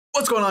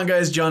What's going on,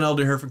 guys? John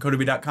Elder here from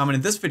Codemy.com, and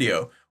in this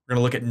video, we're going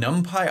to look at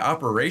NumPy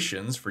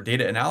operations for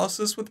data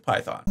analysis with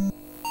Python.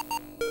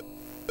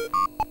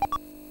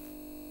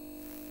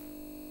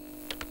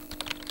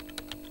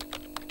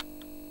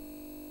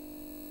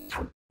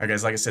 Alright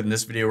guys, like I said, in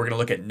this video, we're going to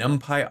look at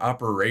NumPy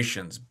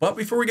operations. But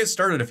before we get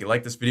started, if you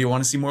like this video and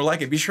want to see more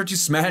like it, be sure to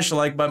smash the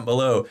like button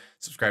below,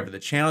 subscribe to the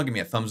channel, give me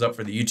a thumbs up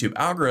for the YouTube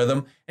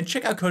algorithm, and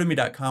check out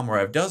Codemy.com where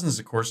I have dozens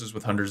of courses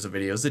with hundreds of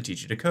videos that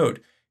teach you to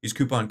code. Use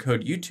coupon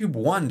code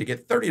YouTube1 to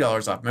get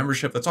 $30 off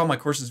membership. That's all my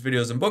courses,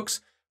 videos, and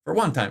books for a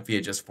one-time fee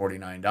of just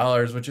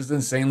 $49, which is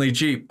insanely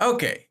cheap.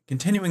 Okay,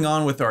 continuing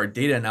on with our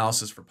data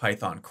analysis for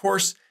Python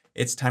course,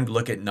 it's time to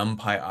look at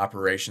NumPy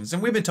operations.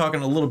 And we've been talking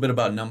a little bit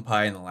about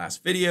NumPy in the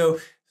last video.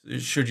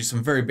 It showed you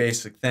some very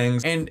basic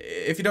things. And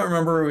if you don't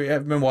remember, we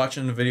have been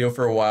watching the video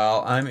for a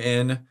while. I'm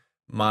in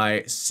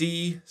my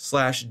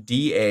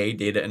C/DA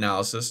data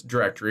analysis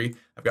directory.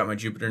 I've got my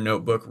Jupyter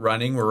notebook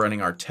running. We're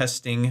running our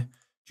testing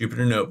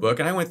Jupyter notebook.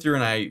 And I went through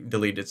and I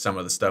deleted some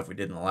of the stuff we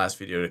did in the last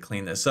video to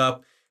clean this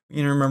up.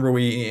 You know, remember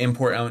we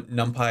import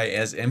NumPy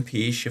as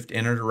MP, shift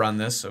enter to run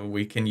this so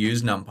we can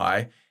use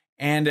NumPy.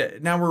 And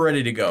now we're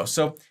ready to go.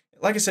 So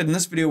like I said, in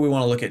this video, we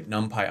want to look at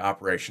NumPy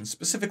operations,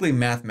 specifically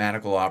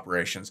mathematical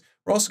operations.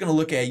 We're also going to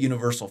look at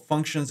universal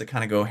functions that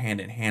kind of go hand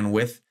in hand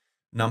with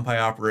NumPy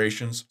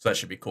operations. So that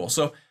should be cool.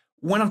 So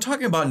when I'm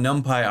talking about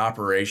NumPy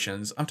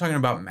operations, I'm talking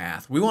about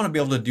math. We want to be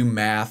able to do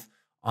math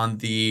on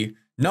the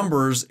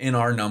numbers in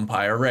our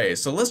NumPy array.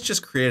 So let's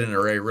just create an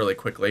array really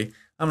quickly.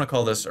 I'm going to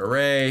call this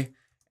array,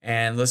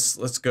 and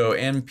let's go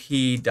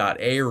np.arange.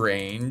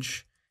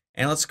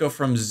 And let's go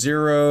from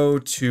 0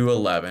 to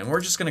 11.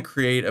 We're just going to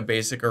create a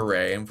basic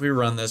array. And if we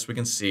run this, we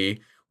can see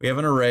we have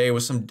an array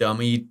with some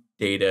dummy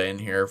data in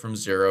here from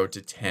 0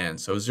 to 10.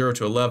 So 0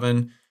 to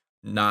 11,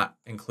 not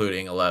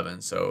including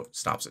 11, so it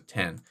stops at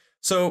 10.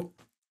 So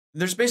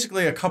there's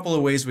basically a couple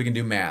of ways we can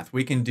do math.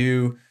 We can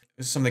do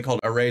something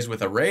called arrays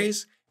with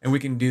arrays, and we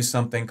can do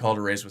something called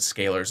arrays with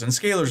scalars. And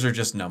scalars are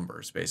just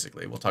numbers,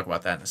 basically. We'll talk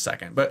about that in a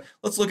second. But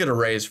let's look at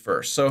arrays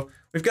first. So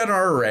we've got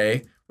our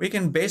array. We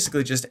can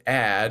basically just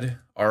add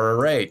our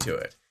array to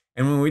it.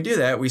 And when we do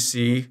that, we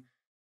see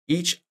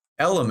each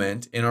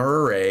element in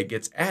our array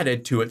gets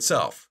added to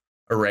itself.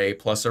 Array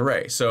plus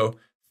array. So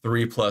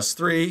 3 plus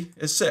 3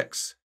 is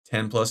 6.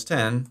 10 plus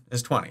 10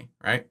 is 20,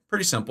 right?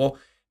 Pretty simple.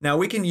 Now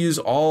we can use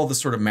all the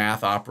sort of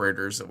math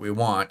operators that we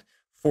want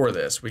for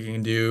this. We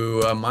can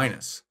do a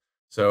minus.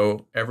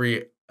 So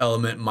every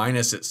element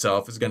minus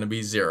itself is going to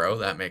be 0.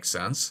 That makes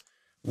sense.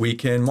 We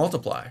can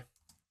multiply.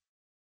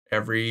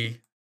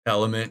 Every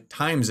element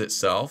times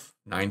itself.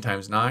 9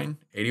 times 9,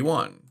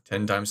 81.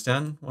 10 times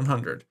 10,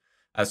 100.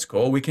 That's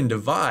cool. We can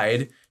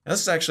divide. Now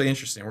this is actually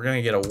interesting. We're going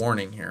to get a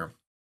warning here.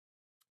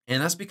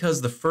 And that's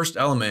because the first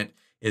element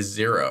is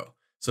 0.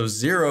 So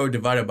 0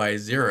 divided by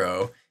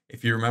 0,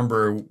 if you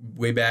remember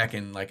way back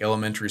in like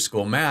elementary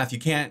school math, you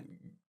can't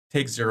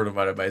take 0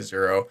 divided by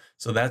 0.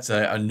 So that's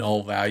a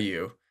null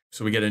value.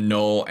 So we get a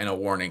null and a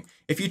warning.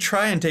 If you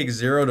try and take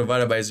 0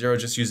 divided by 0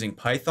 just using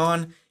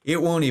Python,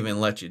 it won't even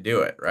let you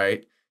do it,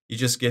 right? You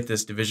just get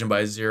this division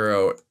by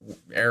 0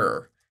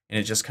 error, and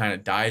it just kind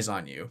of dies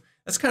on you.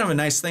 That's kind of a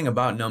nice thing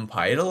about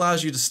NumPy. It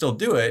allows you to still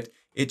do it.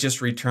 It just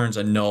returns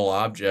a null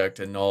object,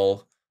 a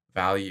null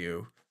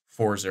value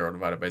for 0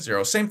 divided by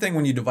 0. Same thing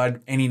when you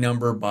divide any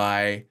number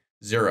by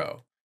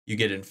 0. You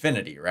get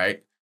infinity,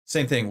 right?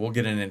 Same thing, we'll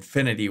get an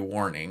infinity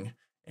warning,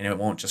 and it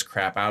won't just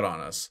crap out on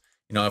us.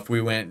 You know, if we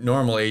went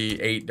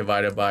normally 8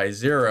 divided by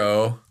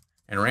 0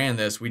 and ran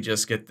this, we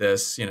just get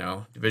this, you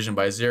know, division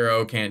by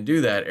 0, can't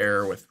do that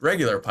error with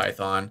regular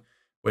Python.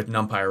 With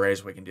NumPy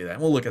arrays, we can do that.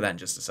 And we'll look at that in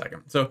just a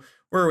second. So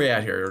where are we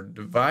at here?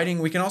 Dividing,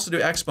 we can also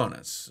do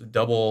exponents,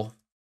 double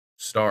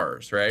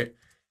stars, right?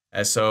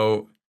 And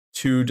so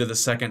 2 to the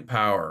second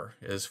power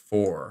is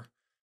 4.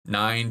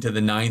 9 to the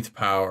 9th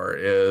power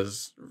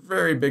is a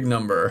very big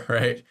number,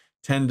 right?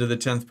 10 to the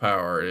 10th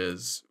power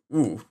is,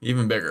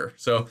 even bigger.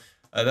 So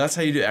that's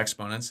how you do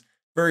exponents.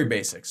 Very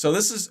basic. So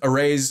this is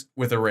arrays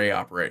with array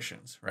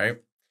operations,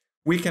 right?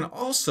 We can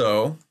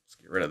also, let's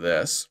get rid of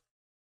this.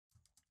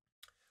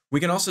 We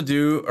can also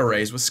do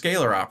arrays with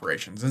scalar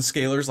operations. And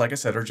scalars, like I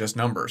said, are just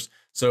numbers.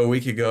 So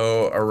we could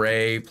go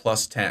array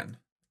plus 10.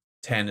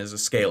 10 is a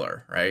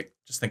scalar, right?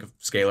 Just think of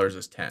scalars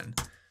as 10.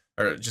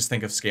 Or just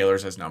think of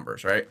scalars as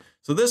numbers, right?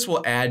 So this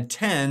will add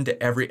 10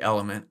 to every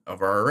element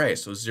of our array.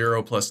 So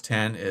 0 plus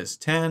 10 is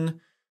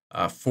 10.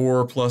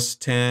 4 plus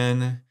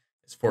 10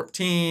 is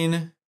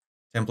 14.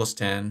 10 plus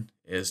 10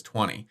 is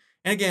 20.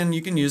 And again,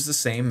 you can use the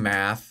same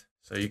math.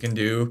 So you can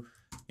do,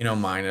 you know,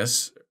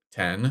 minus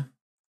 10.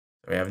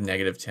 So we have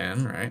negative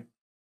 10, right?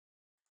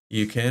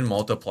 You can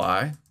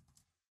multiply.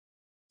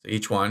 So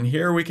each one.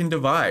 Here we can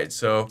divide.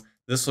 So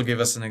this will give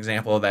us an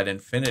example of that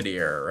infinity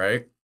error,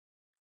 right?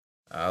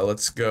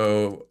 Let's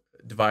go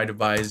divided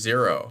by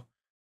 0.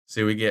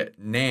 So we get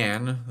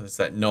nan, that's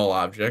that null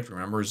object.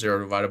 Remember, 0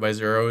 divided by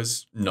 0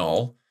 is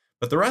null.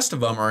 But the rest of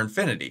them are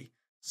infinity.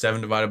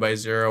 7 divided by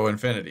 0,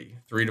 infinity.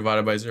 3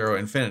 divided by 0,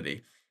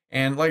 infinity.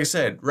 And like I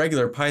said,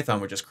 regular Python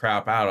would just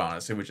crap out on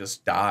us. It would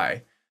just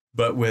die.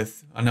 But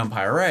with a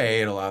Numpy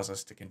array, it allows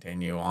us to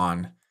continue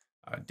on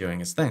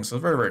doing its thing. So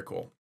it's very, very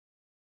cool.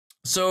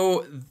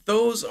 So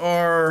those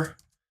are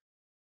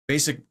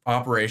basic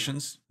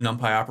operations,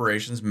 NumPy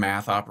operations,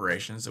 math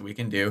operations that we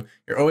can do.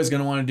 You're always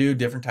going to want to do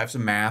different types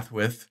of math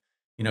with,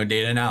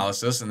 data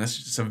analysis, and this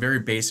is just a very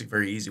basic,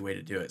 very easy way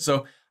to do it.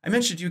 So I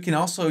mentioned you can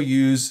also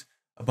use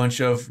a bunch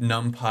of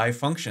NumPy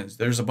functions.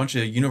 There's a bunch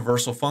of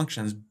universal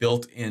functions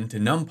built into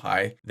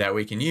NumPy that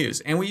we can use,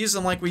 and we use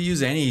them like we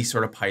use any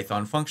sort of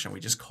Python function. We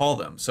just call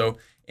them. So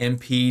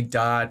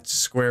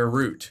np.square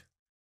root,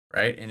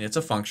 right? And it's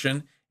a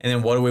function. And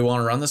then what do we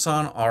want to run this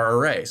on? Our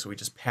array. So we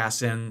just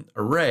pass in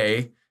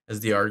array as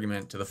the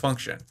argument to the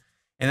function.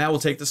 And that will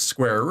take the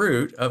square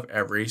root of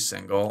every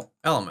single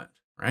element,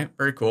 right?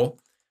 Very cool.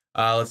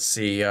 Let's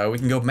see, we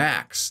can go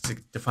max to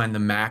define the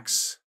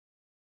max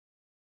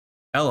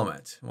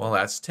element. Well,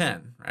 that's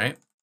 10, right?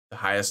 The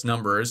highest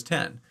number is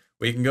 10.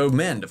 We can go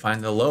min to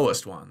find the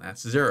lowest one.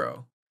 That's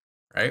 0,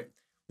 right?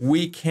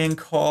 We can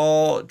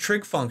call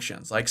trig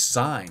functions like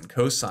sine,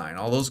 cosine,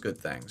 all those good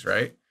things,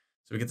 right?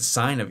 So we get the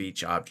sign of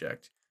each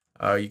object.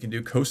 You can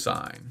do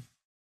cosine.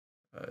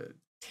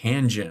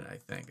 Tangent, I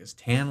think. Is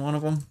tan one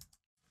of them?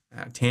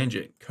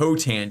 Tangent,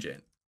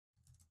 cotangent.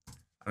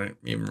 I don't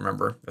even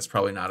remember. That's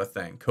probably not a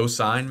thing.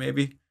 Cosine,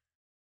 maybe?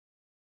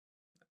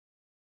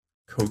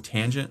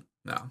 Cotangent?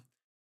 No.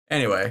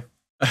 Anyway,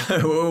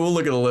 we'll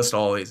look at a list of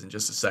all these in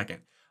just a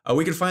second.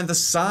 We can find the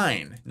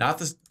sign, not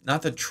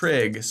the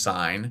trig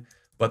sign,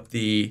 but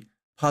the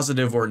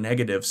positive or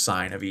negative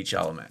sign of each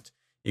element.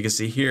 You can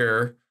see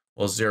here,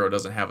 well, 0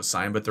 doesn't have a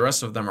sign, but the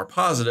rest of them are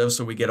positive,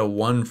 so we get a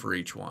 1 for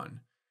each one,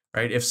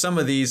 right? If some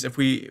of these, if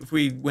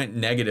we went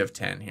negative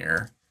 10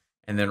 here,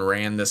 and then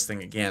ran this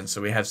thing again,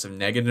 so we have some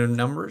negative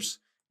numbers,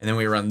 and then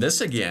we run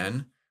this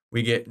again,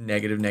 we get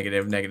negative,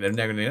 negative, negative,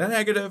 negative,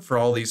 negative for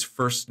all these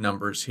first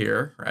numbers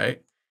here,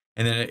 right?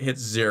 And then it hits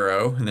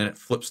 0, and then it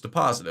flips to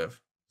positive.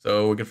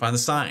 So we can find the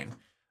sign.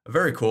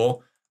 Very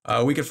cool.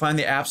 We could find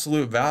the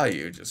absolute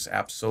value, just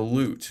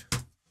absolute.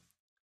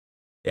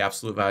 The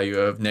absolute value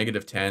of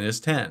negative 10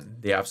 is 10.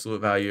 The absolute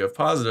value of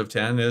positive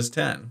 10 is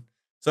 10.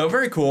 So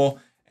very cool,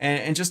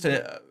 and just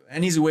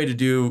an easy way to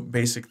do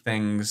basic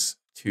things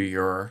to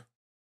your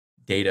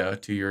data,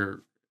 to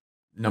your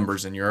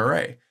numbers in your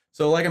array.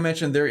 So like I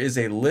mentioned, there is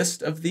a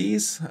list of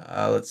these.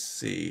 Let's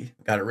see,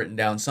 got it written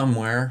down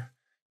somewhere.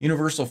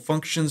 Universal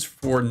functions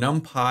for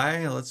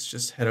NumPy. Let's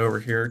just head over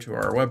here to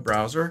our web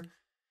browser.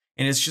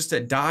 And it's just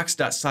at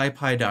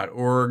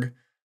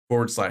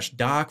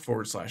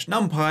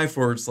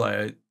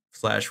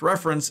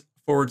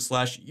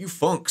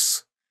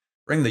docs.scipy.org/doc/numpy/reference/ufuncs.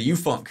 Bring the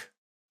ufunc.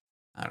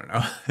 I don't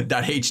know,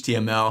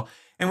 .html.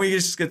 And we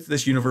just get to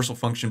this universal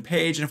function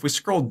page. And if we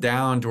scroll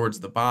down towards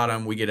the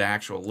bottom, we get an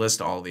actual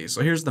list of all these.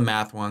 So here's the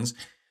math ones.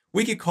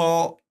 We could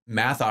call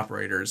math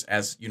operators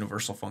as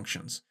universal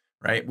functions,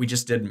 right? We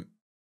just did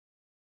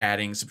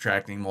adding,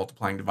 subtracting,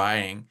 multiplying,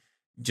 dividing,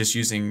 just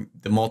using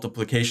the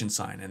multiplication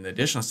sign and the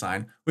addition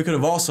sign. We could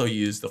have also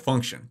used the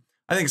function.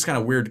 I think it's kind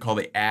of weird to call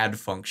the add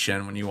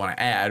function when you want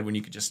to add, when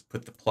you could just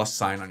put the plus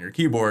sign on your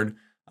keyboard,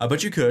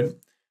 but you could.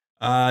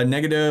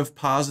 Negative,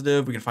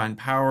 positive, we can find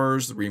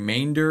powers, the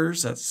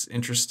remainders, that's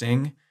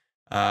interesting.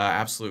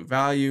 Absolute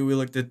value, we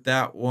looked at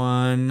that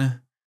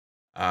one.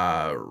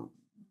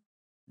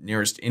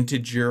 Nearest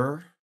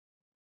integer.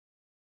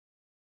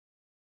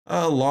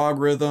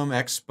 Logarithm,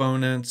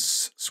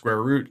 exponents,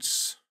 square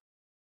roots,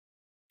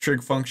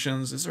 trig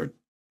functions.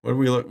 What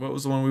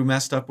was the one we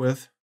messed up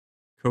with?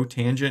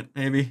 Cotangent,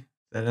 maybe? Is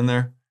that in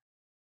there?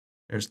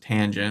 There's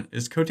tangent.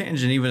 Is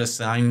cotangent even a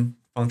sine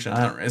function?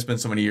 I don't know. It's been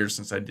so many years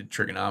since I did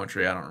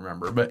trigonometry, I don't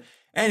remember. But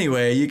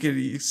anyway,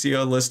 you see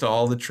a list of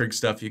all the trig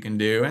stuff you can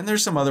do. And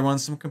there's some other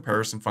ones, some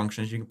comparison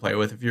functions you can play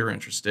with if you're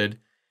interested,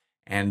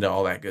 and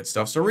all that good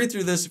stuff. So read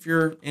through this if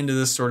you're into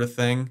this sort of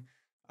thing.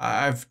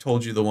 I've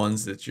told you the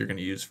ones that you're going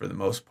to use for the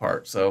most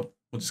part. So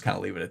we'll just kind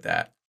of leave it at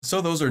that.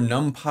 So those are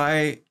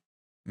NumPy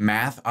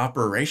math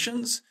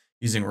operations,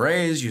 using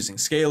arrays, using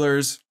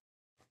scalars,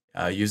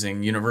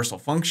 using universal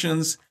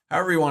functions.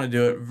 However you want to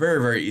do it,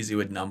 very, very easy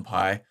with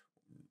NumPy.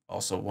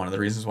 Also, one of the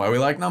reasons why we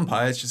like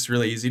NumPy, it's just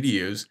really easy to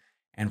use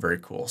and very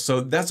cool. So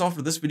that's all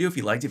for this video. If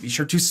you liked it, be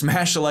sure to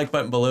smash the like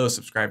button below,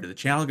 subscribe to the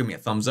channel, give me a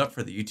thumbs up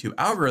for the YouTube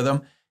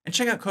algorithm, and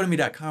check out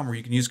Codemy.com where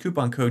you can use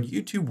coupon code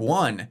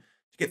YouTube1 to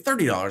get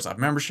 $30 off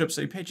membership.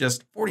 So you pay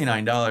just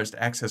 $49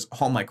 to access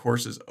all my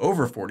courses,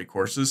 over 40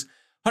 courses,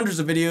 hundreds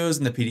of videos,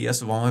 and the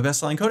PDFs of all my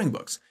best-selling coding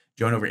books.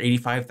 Join over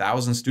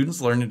 85,000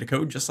 students learning to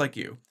code just like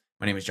you.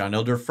 My name is John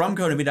Elder from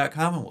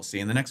Codemy.com, and we'll see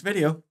you in the next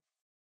video.